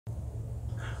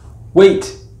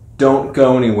Wait! Don't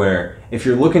go anywhere. If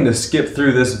you're looking to skip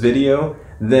through this video,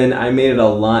 then I made it a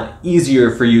lot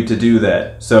easier for you to do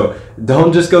that. So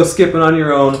don't just go skipping on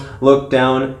your own. Look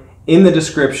down in the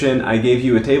description. I gave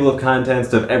you a table of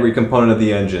contents of every component of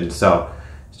the engine. So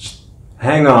just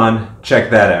hang on, check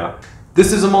that out.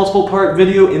 This is a multiple part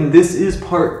video and this is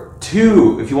part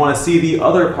 2. If you want to see the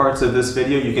other parts of this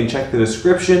video, you can check the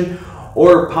description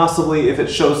or possibly, if it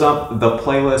shows up, the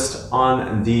playlist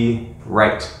on the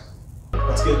right.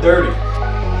 Let's get dirty.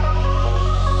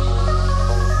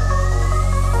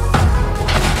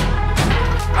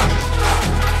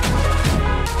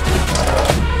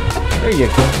 There you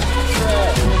go.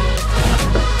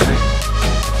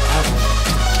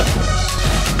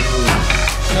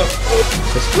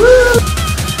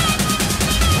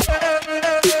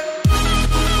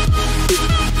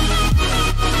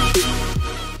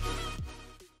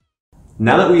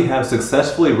 Now that we have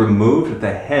successfully removed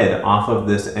the head off of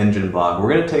this engine block, we're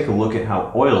going to take a look at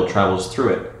how oil travels through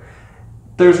it.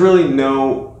 There's really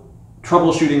no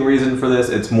troubleshooting reason for this,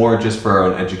 it's more just for our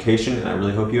own education, and I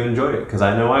really hope you enjoy it, because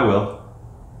I know I will.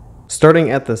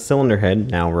 Starting at the cylinder head,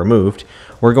 now removed,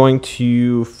 we're going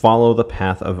to follow the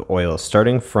path of oil,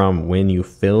 starting from when you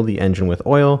fill the engine with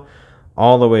oil,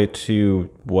 all the way to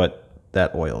what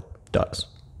that oil does.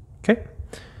 Okay?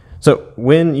 So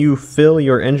when you fill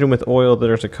your engine with oil,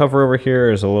 there's a cover over here,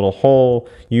 there's a little hole,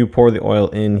 you pour the oil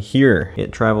in here.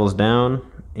 It travels down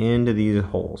into these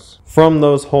holes. From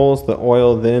those holes, the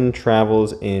oil then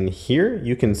travels in here.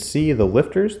 You can see the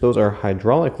lifters, those are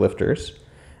hydraulic lifters,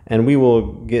 and we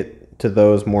will get to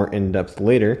those more in depth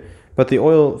later. But the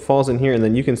oil falls in here, and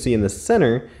then you can see in the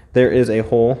center, there is a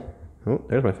hole. Oh,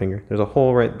 there's my finger. There's a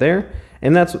hole right there.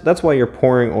 And that's why you're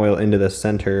pouring oil into the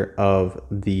center of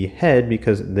the head,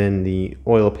 because then the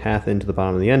oil path into the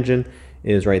bottom of the engine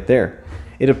is right there.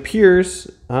 It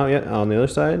appears, oh yeah, on the other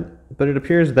side, but it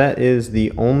appears that is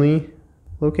the only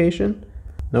location.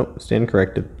 Nope, stand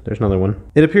corrected. There's another one.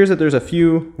 It appears that there's a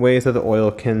few ways that the oil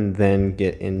can then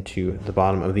get into the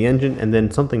bottom of the engine. And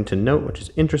then something to note, which is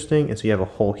interesting, is you have a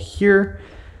hole here.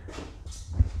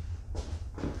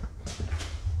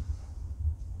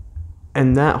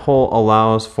 And that hole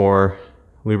allows for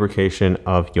lubrication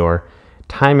of your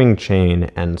timing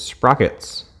chain and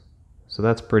sprockets. So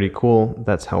that's pretty cool.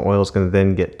 That's how oil is going to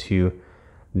then get to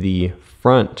the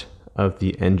front of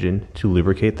the engine to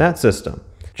lubricate that system.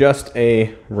 Just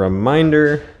a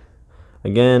reminder,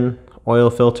 again, oil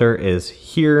filter is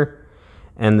here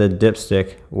and the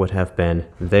dipstick would have been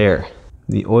there.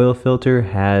 The oil filter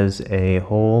has a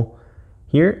hole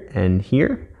here and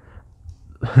here.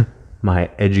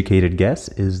 My educated guess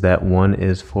is that one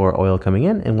is for oil coming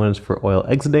in and one is for oil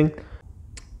exiting.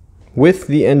 With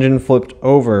the engine flipped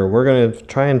over, we're going to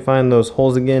try and find those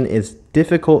holes again. It's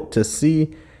difficult to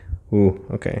see. Ooh,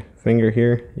 okay, finger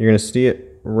here. You're going to see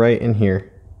it right in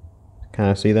here.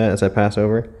 Kind of see that as I pass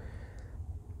over?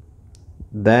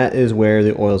 That is where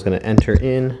the oil is going to enter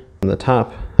in. On the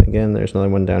top, again, there's another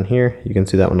one down here. You can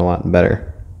see that one a lot better.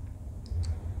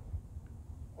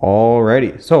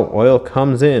 Alrighty, so oil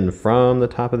comes in from the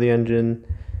top of the engine,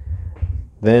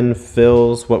 then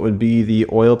fills what would be the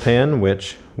oil pan,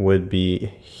 which would be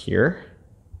here.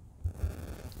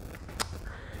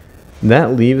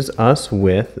 That leaves us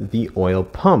with the oil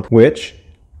pump, which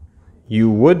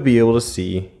you would be able to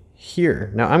see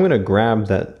here. Now I'm going to grab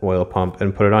that oil pump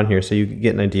and put it on here so you can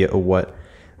get an idea of what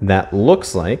that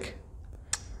looks like.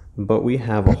 But we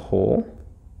have a hole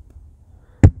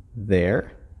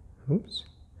there. Oops.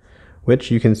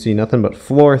 Which you can see nothing but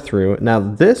floor through. Now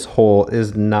this hole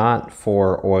is not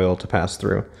for oil to pass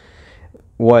through.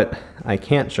 What I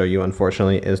can't show you,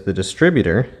 unfortunately, is the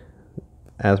distributor,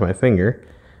 as my finger,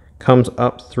 comes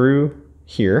up through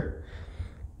here.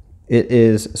 It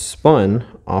is spun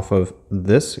off of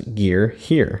this gear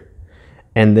here.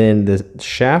 And then the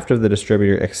shaft of the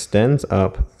distributor extends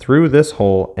up through this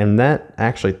hole, and that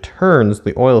actually turns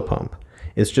the oil pump.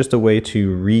 It's just a way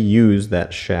to reuse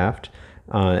that shaft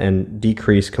and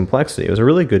decrease complexity. It was a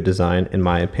really good design, in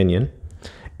my opinion.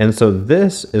 And so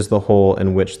this is the hole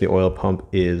in which the oil pump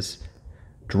is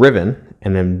driven,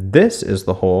 and then this is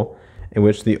the hole in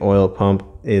which the oil pump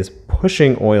is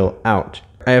pushing oil out.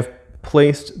 I have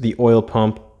placed the oil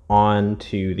pump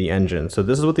onto the engine. So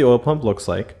this is what the oil pump looks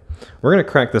like. We're going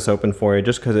to crack this open for you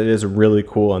just because it is really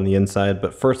cool on the inside,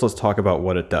 but first let's talk about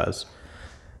what it does.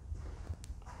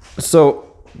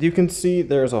 So you can see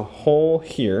there's a hole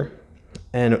here,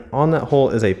 and on that hole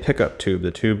is a pickup tube.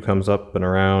 The tube comes up and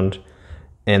around,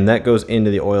 and that goes into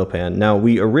the oil pan. Now,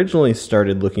 we originally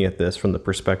started looking at this from the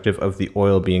perspective of the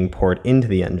oil being poured into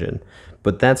the engine,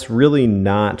 but that's really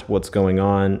not what's going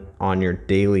on your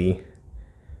daily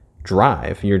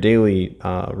drive, your daily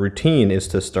routine is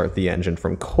to start the engine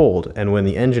from cold. And when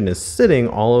the engine is sitting,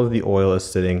 all of the oil is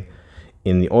sitting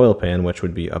in the oil pan, which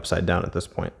would be upside down at this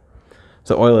point.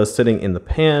 So oil is sitting in the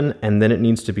pan, and then it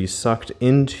needs to be sucked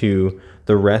into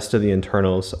the rest of the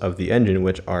internals of the engine,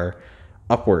 which are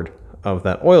upward of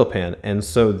that oil pan. And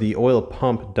so the oil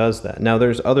pump does that. Now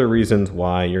there's other reasons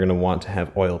why you're going to want to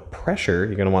have oil pressure.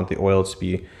 You're going to want the oil to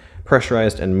be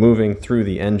pressurized and moving through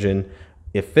the engine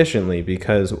efficiently,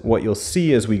 because what you'll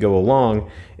see as we go along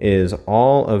is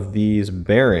all of these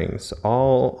bearings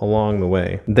all along the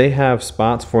way, they have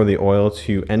spots for the oil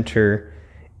to enter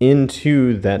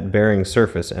into that bearing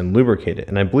surface and lubricate it.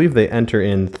 And I believe they enter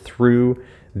in through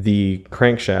the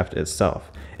crankshaft itself.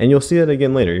 And you'll see that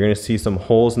again later. You're going to see some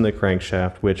holes in the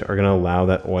crankshaft which are going to allow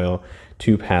that oil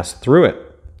to pass through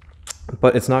it.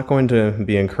 But it's not going to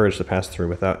be encouraged to pass through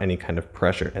without any kind of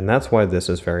pressure. And that's why this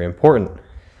is very important.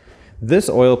 This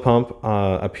oil pump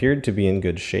appeared to be in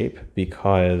good shape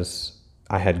because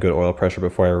I had good oil pressure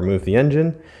before I removed the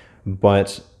engine.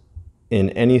 But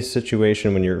in any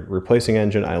situation when you're replacing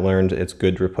engine, I learned it's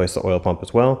good to replace the oil pump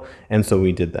as well. And so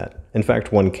we did that. In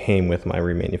fact, one came with my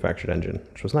remanufactured engine,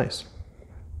 which was nice.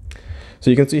 So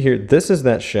you can see here, this is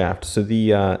that shaft. So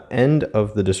the end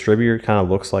of the distributor kind of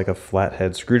looks like a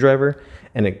flathead screwdriver,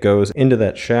 and it goes into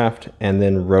that shaft and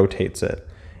then rotates it.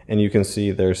 And you can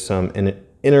see there's some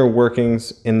inner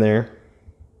workings in there.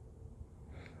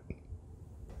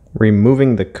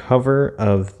 Removing the cover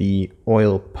of the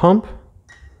oil pump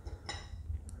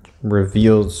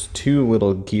reveals two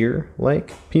little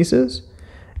gear-like pieces,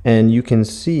 and you can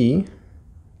see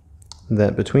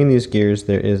that between these gears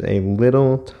there is a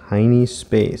little tiny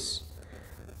space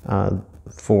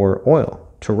for oil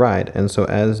to ride. And so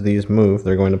as these move,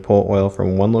 they're going to pull oil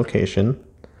from one location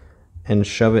and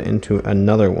shove it into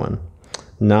another one,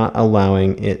 not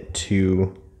allowing it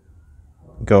to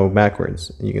go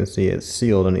backwards. You can see it's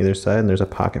sealed on either side, and there's a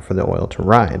pocket for the oil to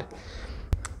ride.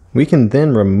 We can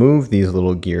then remove these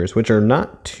little gears, which are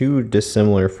not too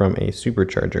dissimilar from a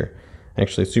supercharger.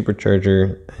 Actually,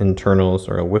 supercharger internals,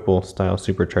 or a Whipple style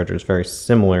supercharger, is very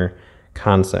similar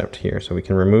concept here. So we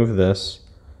can remove this.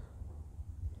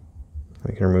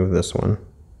 We can remove this one.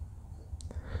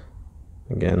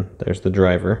 Again, there's the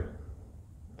driver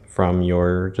from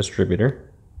your distributor.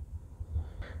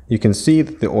 You can see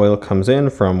that the oil comes in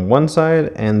from one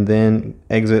side and then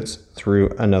exits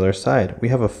through another side. We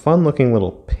have a fun looking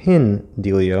little pin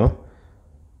dealio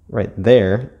right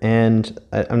there, and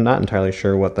I'm not entirely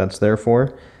sure what that's there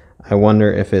for. I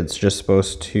wonder if it's just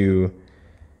supposed to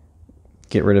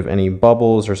get rid of any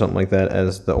bubbles or something like that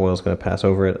as the oil is going to pass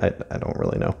over it. I don't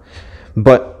really know.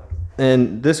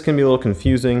 And this can be a little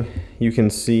confusing. You can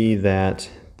see that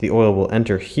the oil will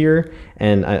enter here,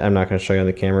 and I'm not going to show you on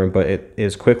the camera, but it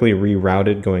is quickly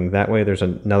rerouted going that way. There's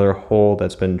another hole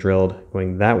that's been drilled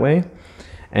going that way.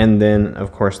 And then,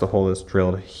 of course, the hole is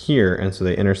drilled here, and so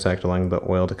they intersect, allowing the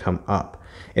oil to come up.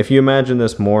 If you imagine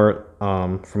this more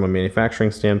from a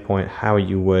manufacturing standpoint, how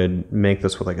you would make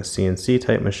this with like a CNC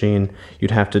type machine,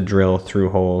 you'd have to drill through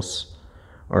holes,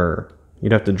 or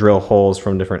you'd have to drill holes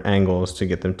from different angles to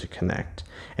get them to connect.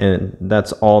 And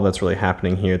that's all that's really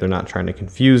happening here. They're not trying to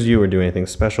confuse you or do anything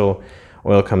special.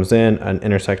 Oil comes in, an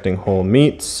intersecting hole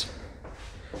meets.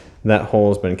 That hole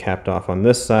has been capped off on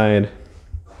this side.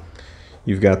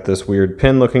 You've got this weird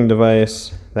pin looking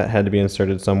device that had to be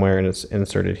inserted somewhere, and it's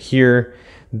inserted here.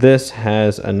 This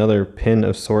has another pin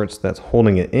of sorts that's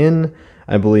holding it in.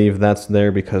 I believe that's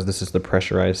there because this is the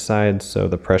pressurized side, so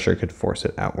the pressure could force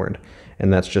it outward.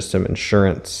 And that's just some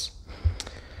insurance.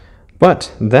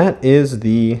 But that is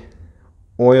the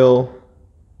oil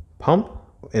pump.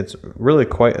 It's really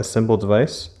quite a simple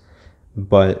device,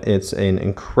 but it's an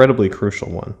incredibly crucial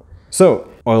one.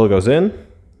 So oil goes in,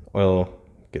 oil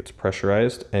gets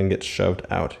pressurized and gets shoved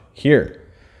out here.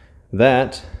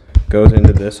 That goes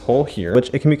into this hole here,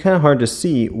 which it can be kind of hard to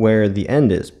see where the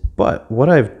end is. But what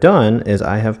I've done is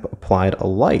I have applied a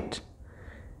light,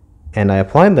 and I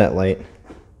applied that light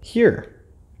here.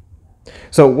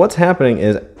 So what's happening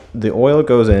is the oil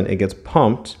goes in, it gets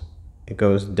pumped, it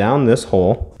goes down this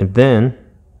hole, and then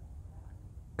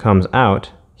comes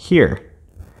out here.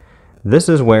 This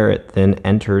is where it then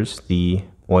enters the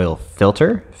oil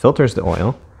filter, filters the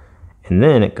oil, and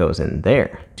then it goes in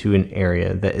there to an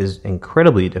area that is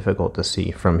incredibly difficult to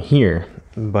see from here,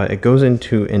 but it goes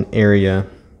into an area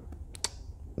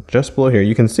just below here.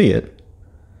 You can see it.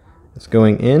 It's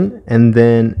going in, and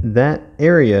then that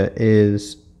area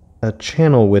is a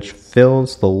channel which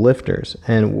fills the lifters,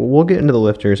 and we'll get into the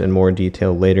lifters in more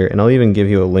detail later, and I'll even give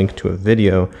you a link to a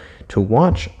video to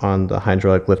watch on the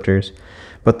hydraulic lifters.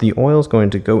 But the oil is going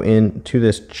to go into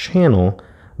this channel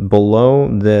below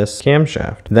this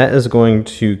camshaft. That is going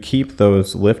to keep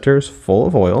those lifters full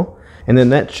of oil. And then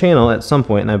that channel at some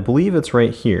point, and I believe it's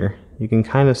right here, you can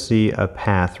kind of see a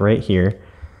path right here.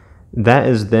 That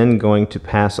is then going to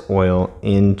pass oil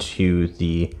into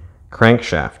the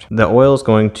crankshaft. The oil is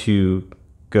going to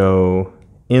go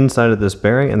inside of this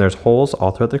bearing, and there's holes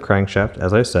all throughout the crankshaft,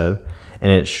 as I said,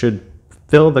 and it should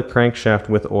fill the crankshaft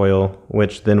with oil,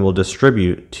 which then will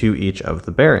distribute to each of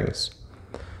the bearings.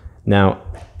 Now,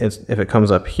 if it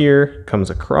comes up here, comes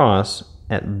across,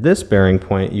 at this bearing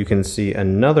point, you can see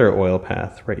another oil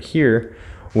path right here,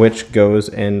 which goes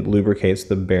and lubricates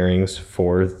the bearings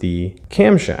for the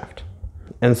camshaft.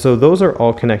 And so those are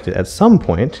all connected at some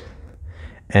point,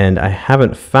 and I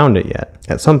haven't found it yet.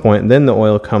 At some point, then the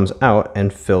oil comes out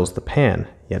and fills the pan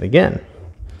yet again.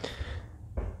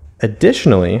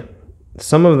 Additionally,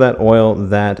 some of that oil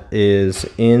that is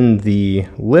in the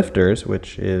lifters,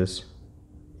 which is,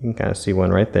 you can kind of see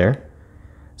one right there,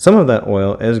 some of that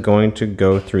oil is going to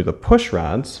go through the push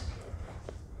rods.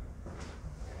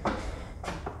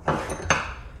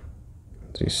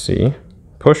 As you see,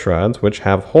 push rods, which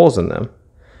have holes in them.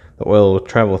 The oil will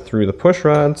travel through the push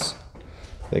rods.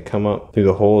 They come up through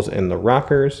the holes in the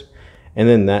rockers, and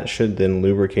then that should then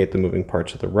lubricate the moving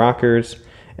parts of the rockers,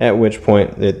 at which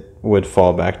point it would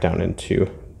fall back down into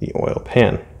the oil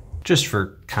pan. Just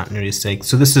for continuity's sake,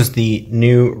 so this is the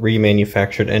new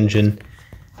remanufactured engine,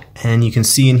 and you can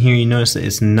see in here, you notice that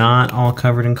it's not all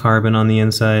covered in carbon on the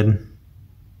inside.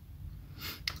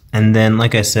 And then,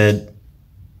 like I said,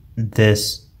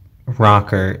 this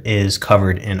rocker is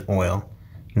covered in oil.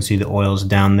 You can see the oil's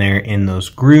down there in those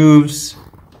grooves,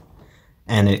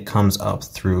 and it comes up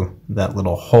through that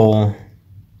little hole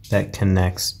that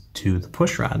connects to the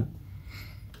push rod.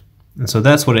 And so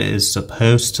that's what it is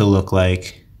supposed to look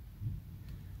like,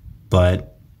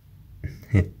 but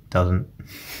it doesn't.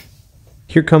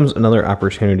 Here comes another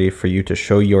opportunity for you to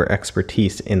show your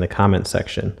expertise in the comment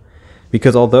section.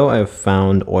 Because although I've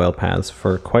found oil paths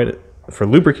for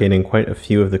lubricating quite a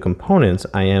few of the components,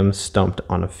 I am stumped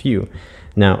on a few.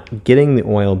 Now, getting the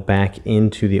oil back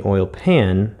into the oil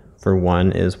pan, for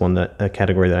one, is a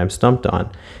category that I'm stumped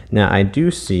on. Now, I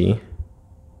do see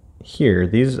here,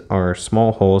 these are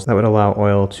small holes that would allow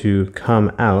oil to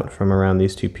come out from around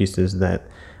these two pieces that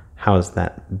house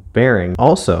that bearing.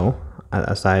 Also,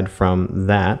 aside from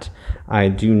that, I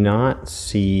do not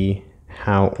see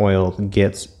how oil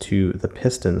gets to the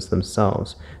pistons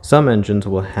themselves. Some engines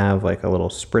will have like a little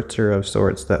spritzer of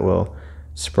sorts that will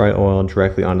spray oil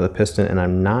directly onto the piston, and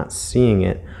I'm not seeing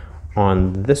it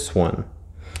on this one.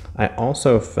 I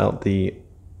also felt the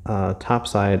top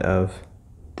side of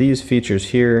these features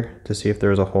here to see if there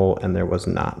was a hole, and there was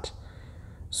not.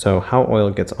 So how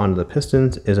oil gets onto the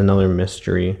pistons is another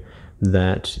mystery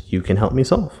that you can help me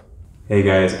solve. Hey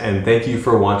guys, and thank you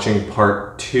for watching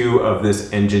part 2 of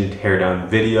this engine teardown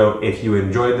video. If you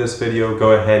enjoyed this video,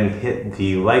 go ahead and hit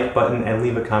the like button and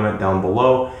leave a comment down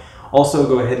below. Also,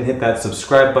 go ahead and hit that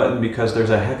subscribe button because there's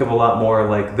a heck of a lot more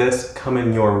like this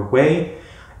coming your way.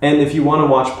 And if you want to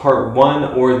watch part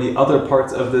 1 or the other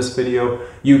parts of this video,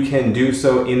 you can do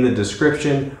so in the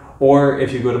description, or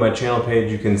if you go to my channel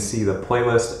page, you can see the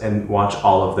playlist and watch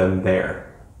all of them there.